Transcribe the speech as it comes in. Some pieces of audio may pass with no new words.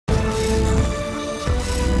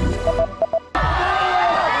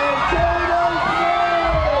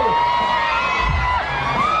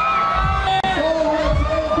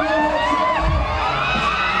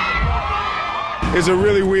is a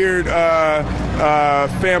really weird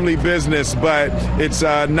family business, but it's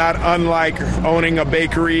not unlike owning a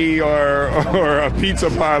bakery or a pizza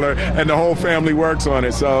parlor, and the whole family works on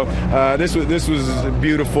it. So this was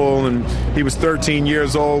beautiful, and he was 13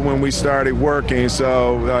 years old when we started working.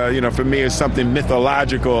 So you know, for me, it's something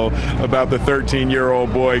mythological about the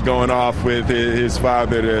 13-year-old boy going off with his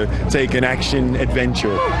father to take an action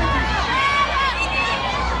adventure.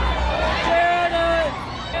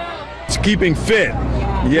 It's keeping fit.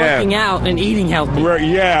 Yeah. Working out and eating healthy.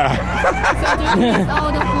 Yeah. So do you miss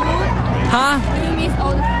all the food? Huh? Do you miss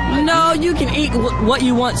all the food? No, you can eat what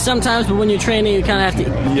you want sometimes, but when you're training, you kind of have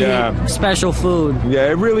to eat special food.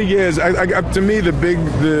 Yeah, it really is. To me,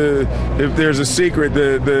 if there's a secret,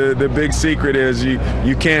 the big secret is you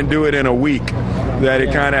can't do it in a week. That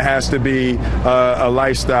it kind of has to be a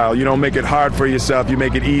lifestyle. You don't make it hard for yourself. You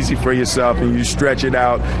make it easy for yourself, and you stretch it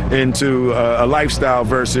out into a lifestyle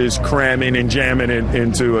versus cramming and jamming it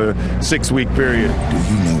into a 6-week period. Do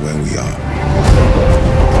you know where we are?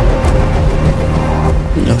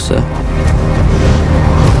 No, sir.